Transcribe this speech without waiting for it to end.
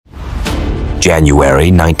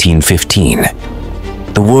January 1915.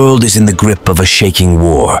 The world is in the grip of a shaking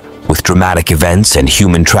war, with dramatic events and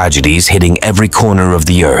human tragedies hitting every corner of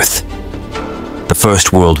the earth. The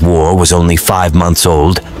First World War was only 5 months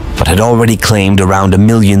old, but had already claimed around 1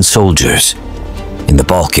 million soldiers. In the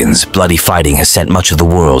Balkans, bloody fighting has sent much of the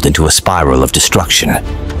world into a spiral of destruction.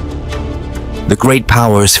 The great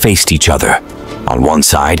powers faced each other. On one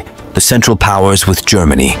side, the Central Powers with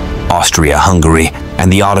Germany, Austria-Hungary,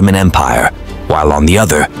 and the Ottoman Empire, while on the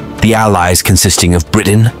other, the Allies consisting of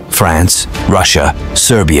Britain, France, Russia,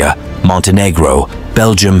 Serbia, Montenegro,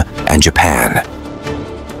 Belgium, and Japan.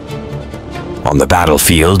 On the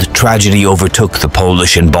battlefield, tragedy overtook the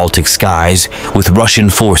Polish and Baltic skies, with Russian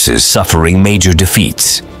forces suffering major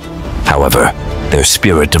defeats. However, their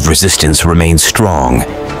spirit of resistance remains strong,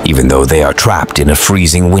 even though they are trapped in a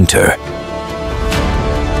freezing winter.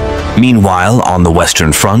 Meanwhile, on the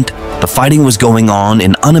Western Front, the fighting was going on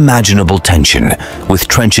in unimaginable tension, with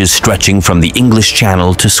trenches stretching from the English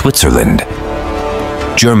Channel to Switzerland.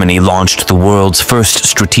 Germany launched the world's first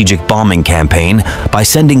strategic bombing campaign by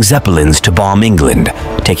sending Zeppelins to bomb England,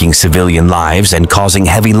 taking civilian lives and causing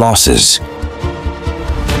heavy losses.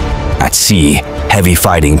 At sea, heavy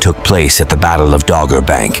fighting took place at the Battle of Dogger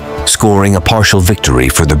Bank, scoring a partial victory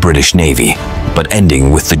for the British Navy, but ending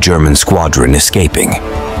with the German squadron escaping.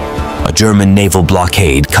 A German naval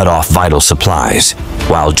blockade cut off vital supplies,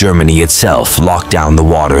 while Germany itself locked down the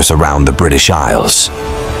waters around the British Isles.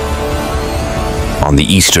 On the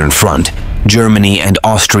Eastern Front, Germany and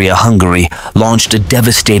Austria-Hungary launched a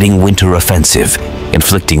devastating winter offensive,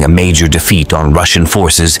 inflicting a major defeat on Russian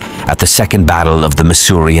forces at the Second Battle of the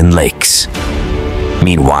Masurian Lakes.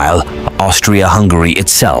 Meanwhile, Austria-Hungary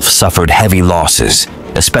itself suffered heavy losses,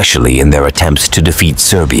 especially in their attempts to defeat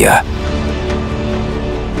Serbia.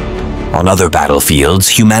 On other battlefields,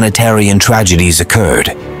 humanitarian tragedies occurred.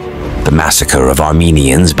 The massacre of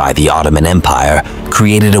Armenians by the Ottoman Empire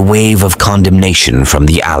created a wave of condemnation from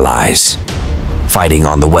the Allies. Fighting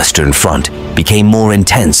on the Western Front became more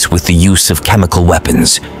intense with the use of chemical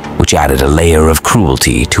weapons, which added a layer of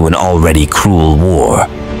cruelty to an already cruel war.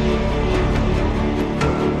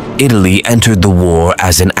 Italy entered the war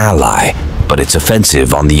as an ally, but its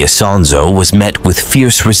offensive on the Isonzo was met with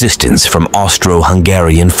fierce resistance from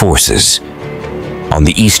Austro-Hungarian forces. On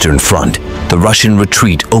the Eastern Front, the Russian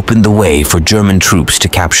retreat opened the way for German troops to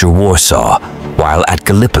capture Warsaw, while at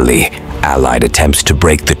Gallipoli, Allied attempts to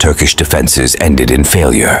break the Turkish defenses ended in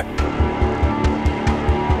failure.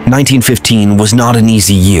 1915 was not an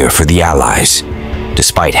easy year for the Allies.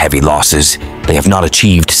 Despite heavy losses, they have not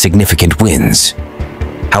achieved significant wins.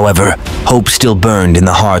 However, hope still burned in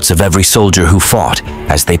the hearts of every soldier who fought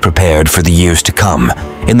as they prepared for the years to come,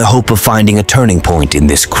 in the hope of finding a turning point in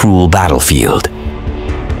this cruel battlefield.